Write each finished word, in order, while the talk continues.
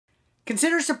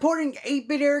Consider supporting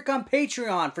 8-Bit Eric on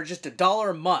Patreon for just $1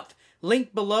 a month.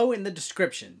 Link below in the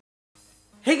description.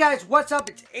 Hey guys, what's up?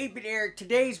 It's 8-Bit Eric.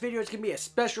 Today's video is going to be a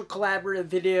special collaborative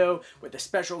video with a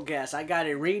special guest. I got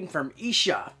Irene from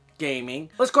Ircha Gaming.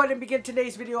 Let's go ahead and begin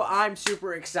today's video. I'm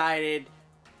super excited.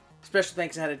 Special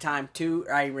thanks ahead of time to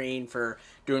Irene for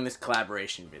doing this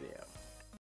collaboration video.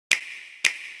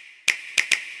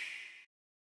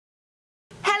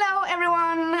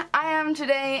 Everyone, I am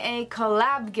today a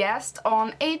collab guest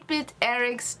on 8-Bit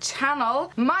Eric's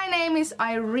channel. My name is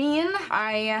Irene.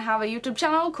 I have a YouTube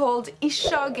channel called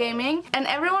Ircha Gaming, and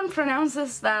everyone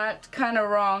pronounces that kind of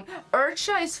wrong.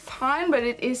 Ircha is fine, but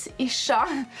it is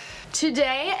Ircha.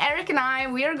 Today, Eric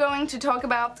and we are going to talk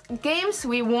about games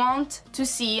we want to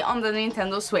see on the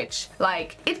Nintendo Switch.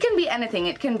 Like, it can be anything.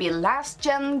 It can be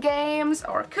last-gen games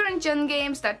or current-gen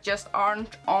games that just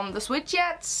aren't on the Switch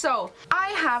yet. So,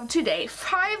 I have today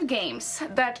 5 games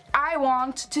that I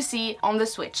want to see on the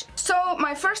Switch. So,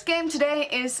 my first game today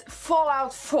is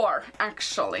Fallout 4,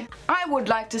 actually. I would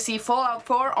like to see Fallout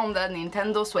 4 on the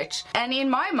Nintendo Switch. And in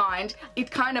my mind,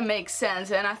 it kind of makes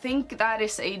sense, and I think that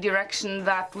is a direction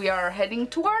that we are heading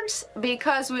towards,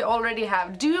 because we already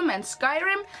have Doom and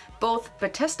Skyrim, both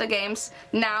Bethesda games.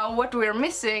 Now what we're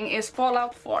missing is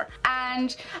Fallout 4,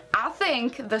 and I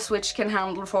think the Switch can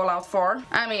handle Fallout 4.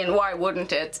 I mean, why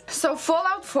wouldn't it? So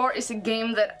Fallout 4 is a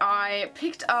game that I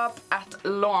picked up at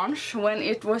launch when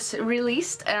it was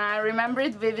released, and I remember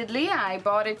it vividly. I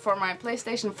bought it for my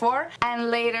PlayStation 4 and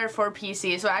later for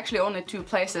PC, so actually only 2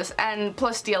 places, and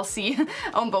plus DLC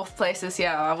on both places.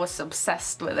 Yeah, I was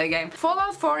obsessed with the game.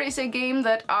 Fallout 4 is a game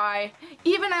that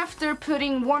even after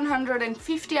putting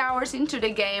 150 hours into the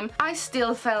game, I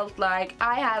still felt like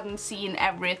I hadn't seen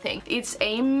everything. It's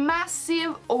a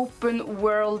massive open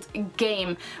world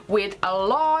game with a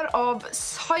lot of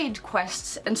side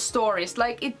quests and stories.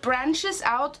 Like, it branches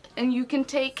out and you can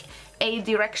take a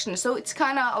direction, so it's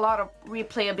kind of a lot of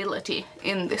replayability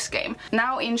in this game.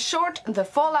 Now, in short, the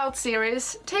Fallout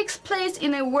series takes place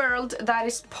in a world that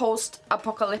is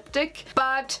post-apocalyptic,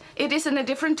 but it is in a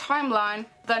different timeline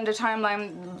than the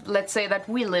timeline, let's say, that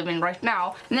we live in right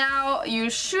now. Now,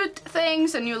 you shoot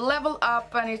things and you level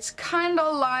up, and it's kind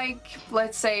of like,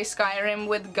 let's say, Skyrim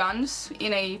with guns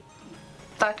in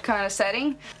that kind of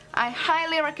setting. I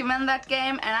highly recommend that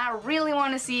game, and I really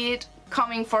want to see it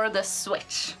coming for the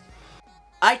Switch.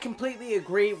 I completely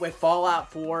agree with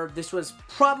Fallout 4. This was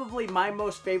probably my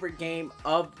most favorite game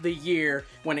of the year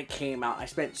when it came out. I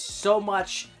spent so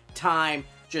much time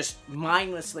just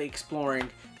mindlessly exploring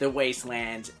the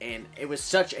wastelands, and it was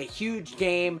such a huge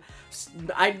game.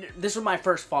 This was my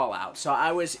first Fallout, so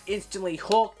I was instantly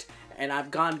hooked, and I've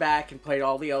gone back and played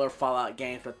all the other Fallout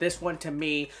games, but this one to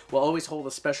me will always hold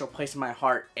a special place in my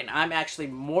heart, and I'm actually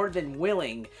more than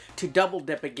willing to double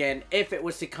dip again if it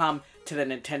was to come to the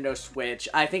Nintendo Switch.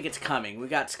 I think it's coming. We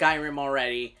got Skyrim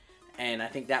already, and I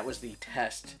think that was the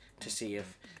test to see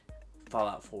if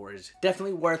Fallout 4 is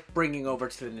definitely worth bringing over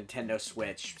to the Nintendo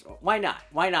Switch. Why not?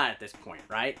 Why not at this point,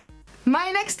 right?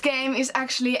 My next game is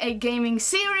actually a gaming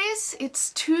series.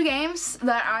 It's 2 games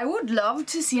that I would love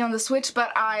to see on the Switch,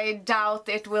 but I doubt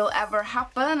it will ever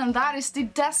happen, and that is the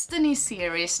Destiny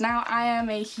series. Now, I am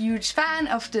a huge fan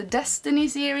of the Destiny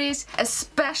series,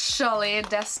 especially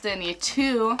Destiny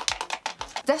 2.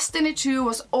 Destiny 2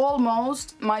 was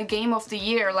almost my game of the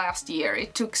year last year.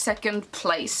 It took 2nd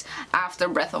place after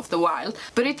Breath of the Wild,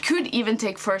 but it could even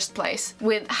take 1st place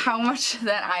with how much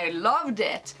that I loved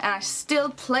it, and I still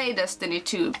play Destiny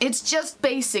 2. It's just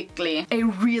basically a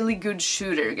really good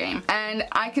shooter game, and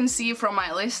I can see from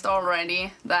my list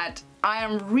already that I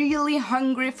am really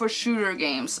hungry for shooter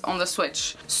games on the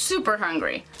Switch. Super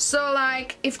hungry. So,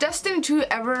 like, if Destiny 2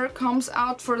 ever comes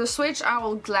out for the Switch, I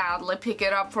will gladly pick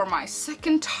it up for my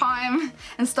 2nd time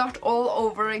and start all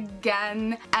over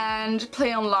again and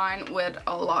play online with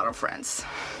a lot of friends.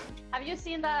 Have you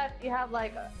seen that you have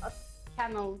like a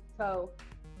camel toe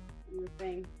in the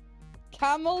thing?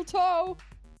 Camel toe?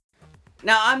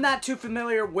 Now, I'm not too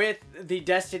familiar with the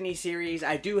Destiny series.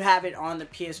 I do have it on the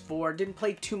PS4. Didn't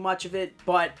play too much of it,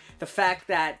 but the fact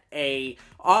that a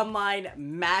online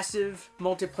massive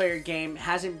multiplayer game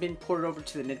hasn't been ported over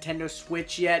to the Nintendo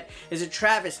Switch yet is a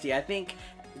travesty. I think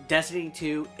Destiny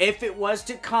 2, if it was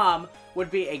to come, would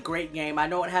be a great game. I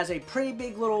know it has a pretty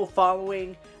big little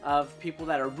following of people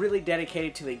that are really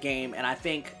dedicated to the game, and I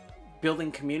think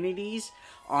building communities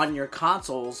on your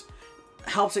consoles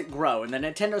helps it grow, and the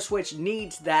Nintendo Switch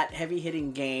needs that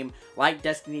heavy-hitting game like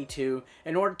Destiny 2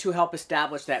 in order to help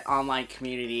establish that online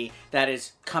community that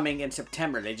is coming in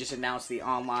September. They just announced the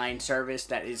online service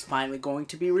that is finally going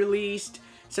to be released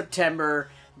September.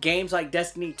 Games like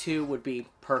Destiny 2 would be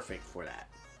perfect for that.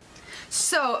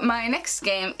 So my next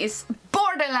game is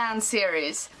Borderlands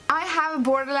series. I have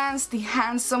Borderlands the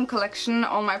Handsome Collection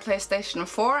on my PlayStation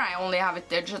 4. I only have it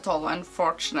digital,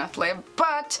 unfortunately,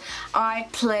 but I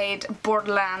played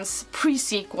Borderlands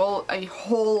pre-sequel a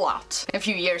whole lot, a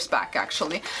few years back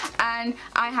actually, and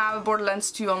I have Borderlands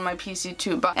 2 on my PC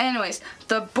too. But anyways,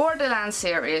 the Borderlands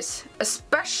series,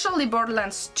 especially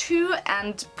Borderlands 2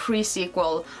 and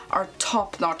pre-sequel, are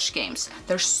top-notch games.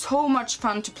 They're so much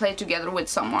fun to play together with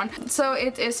someone. So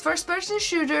it is first-person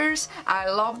shooters. I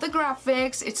love the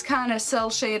graphics. It's kind of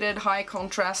cel-shaded, high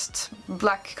contrast,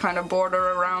 black kind of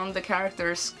border around the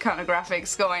characters, kind of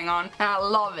graphics going on, and I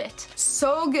love it.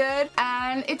 So good,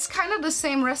 and it's kind of the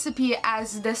same recipe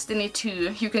as Destiny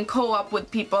 2. You can co-op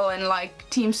with people and like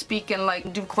team speak and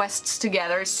like do quests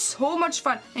together. It's so much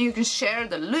fun, and you can share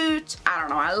the loot. I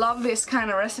don't know, I love this kind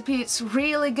of recipe. It's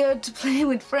really good to play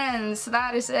with friends.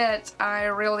 That is it. I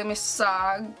really miss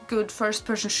good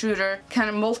first-person shooter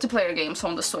kind of multiplayer games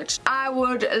on the Switch. I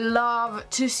would love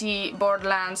to see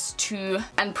Borderlands 2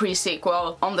 and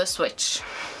pre-sequel on the Switch.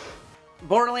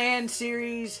 Borderlands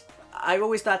series, I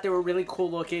always thought they were really cool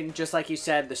looking, just like you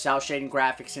said, the cel shading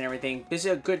graphics and everything. This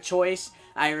is a good choice,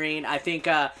 Irene. I think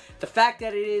the fact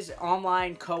that it is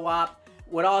online co-op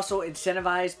would also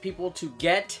incentivize people to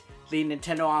get the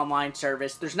Nintendo Online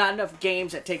service. There's not enough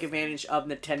games that take advantage of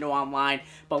Nintendo Online,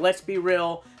 but let's be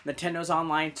real, Nintendo's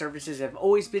online services have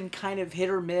always been kind of hit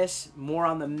or miss, more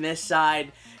on the miss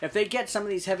side. If they get some of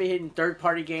these heavy-hitting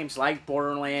third-party games like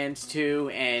Borderlands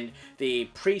 2 and the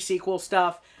pre-sequel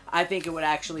stuff, I think it would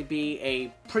actually be a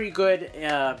pretty good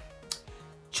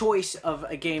choice of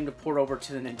a game to port over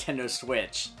to the Nintendo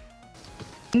Switch.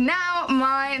 Now,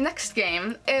 my next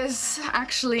game is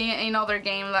actually another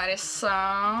game that is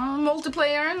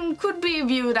multiplayer and could be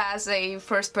viewed as a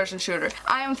first-person shooter.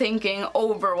 I am thinking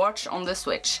Overwatch on the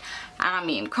Switch. I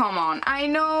mean, come on. I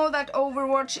know that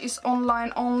Overwatch is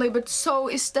online only, but so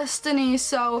is Destiny,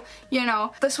 so, you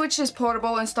know, the Switch is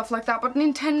portable and stuff like that, but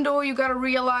Nintendo, you gotta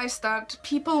realize that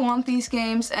people want these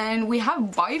games, and we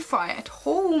have Wi-Fi at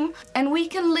home, and we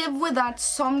can live with that.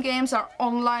 Some games are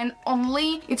online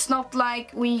only. It's not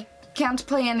like we can't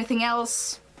play anything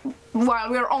else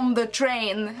while we're on the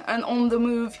train and on the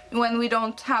move when we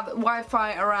don't have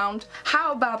Wi-Fi around.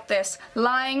 How about this?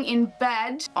 Lying in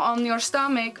bed on your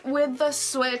stomach with the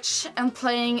Switch and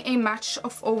playing a match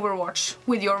of Overwatch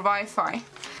with your Wi-Fi.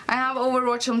 I have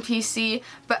Overwatch on PC,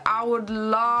 but I would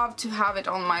love to have it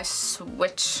on my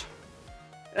Switch.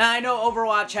 Now, I know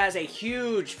Overwatch has a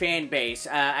huge fan base.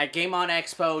 At Game On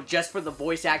Expo, just for the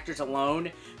voice actors alone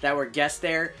that were guests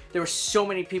there were so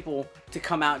many people to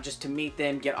come out just to meet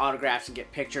them, get autographs and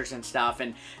get pictures and stuff.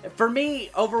 And for me,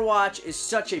 Overwatch is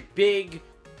such a big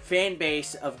fan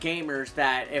base of gamers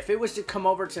that if it was to come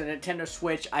over to the Nintendo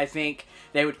Switch, I think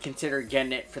they would consider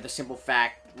getting it for the simple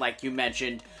fact, like you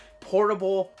mentioned,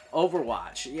 portable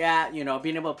Overwatch. Yeah, you know,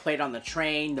 being able to play it on the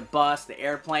train, the bus, the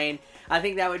airplane. I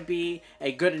think that would be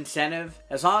a good incentive,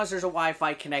 as long as there's a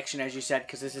Wi-Fi connection, as you said,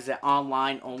 because this is an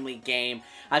online-only game.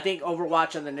 I think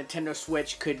Overwatch on the Nintendo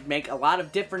Switch could make a lot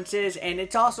of differences, and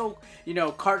it's also, you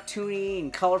know, cartoony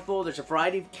and colorful. There's a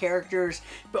variety of characters,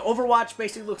 but Overwatch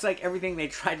basically looks like everything they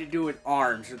tried to do with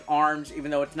ARMS. With ARMS,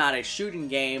 even though it's not a shooting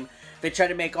game, they try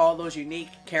to make all those unique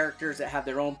characters that have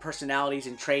their own personalities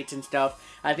and traits and stuff.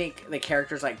 I think the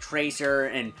characters like Tracer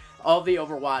and all the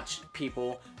Overwatch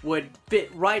people would fit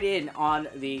right in on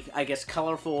the, I guess,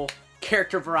 colorful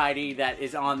character variety that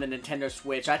is on the Nintendo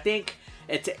Switch. I think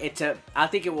I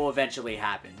think it will eventually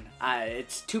happen.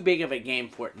 It's too big of a game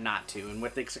for it not to, and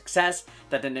with the success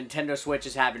that the Nintendo Switch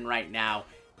is having right now,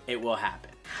 it will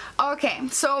happen. Okay,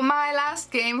 so my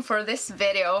last game for this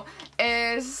video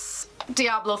is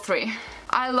Diablo 3.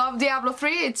 I love Diablo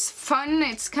 3, it's fun,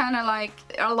 it's kind of like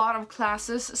a lot of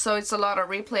classes, so it's a lot of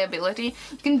replayability.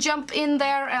 You can jump in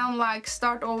there and like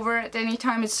start over at any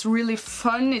time, it's really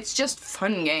fun, it's just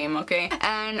fun game, okay?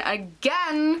 And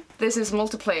again, this is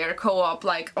multiplayer co-op,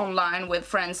 like online with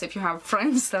friends, if you have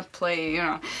friends that play, you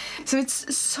know. So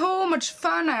it's so much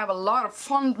fun, I have a lot of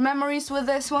fond memories with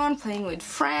this one, playing with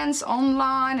friends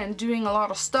online and doing a lot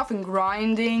of stuff and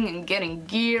grinding and getting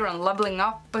gear and leveling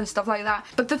up and stuff like that.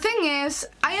 But the thing is,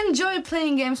 I enjoy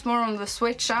playing games more on the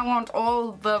Switch. I want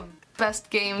all the best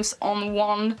games on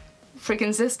one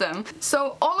freaking system.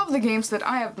 So all of the games that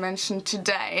I have mentioned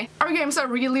today are games I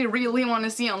really want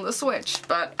to see on the Switch,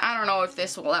 but I don't know if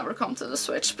this will ever come to the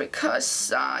Switch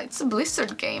because it's a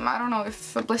Blizzard game. I don't know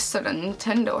if Blizzard and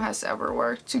Nintendo has ever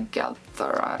worked together,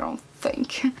 I don't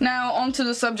think. Now onto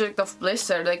the subject of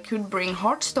Blizzard, they could bring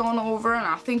Hearthstone over and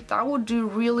I think that would do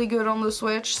really good on the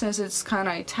Switch since it's kind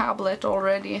of a tablet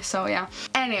already, so yeah.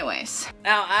 Anyways.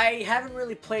 Now, I haven't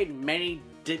really played many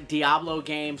Diablo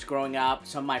games growing up.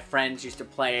 Some of my friends used to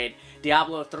play it.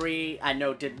 Diablo 3, I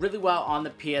know, did really well on the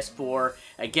PS4.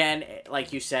 Again,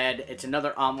 like you said, it's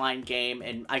another online game,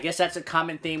 and I guess that's a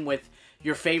common theme with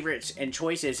your favorites and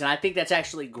choices, and I think that's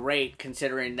actually great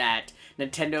considering that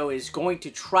Nintendo is going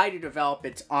to try to develop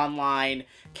its online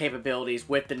capabilities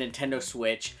with the Nintendo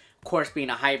Switch. Of course, being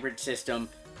a hybrid system,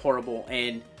 portable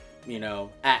and, you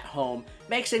know, at home,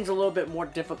 makes things a little bit more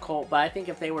difficult, but I think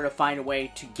if they were to find a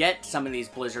way to get some of these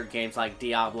Blizzard games like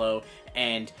Diablo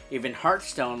and even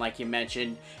Hearthstone, like you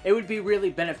mentioned, it would be really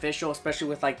beneficial, especially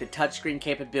with like the touchscreen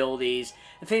capabilities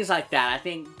and things like that. I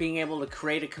think being able to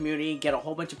create a community, get a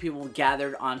whole bunch of people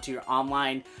gathered onto your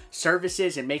online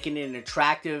services and making it an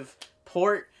attractive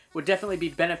port would definitely be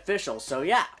beneficial. So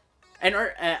yeah. And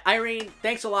Irene,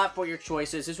 thanks a lot for your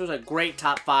choices. This was a great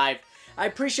top 5. I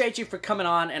appreciate you for coming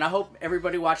on, and I hope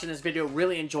everybody watching this video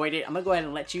really enjoyed it. I'm going to go ahead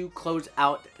and let you close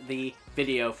out the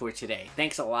video for today.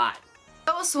 Thanks a lot.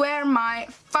 Those were my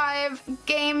 5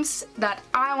 games that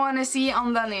I want to see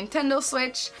on the Nintendo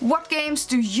Switch. What games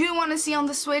do you want to see on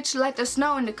the Switch? Let us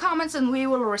know in the comments and we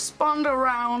will respond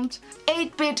around.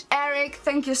 8-Bit Eric,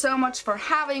 thank you so much for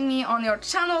having me on your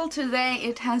channel today.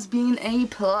 It has been a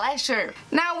pleasure.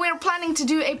 Now we're planning to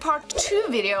do a part 2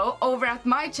 video over at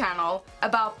my channel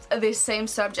about this same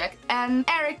subject, and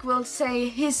Eric will say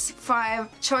his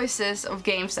 5 choices of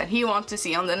games that he wants to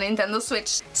see on the Nintendo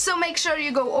Switch. So make sure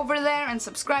you go over there and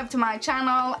subscribe to my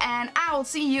channel, and I'll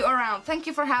see you around. Thank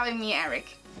you for having me,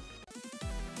 Eric.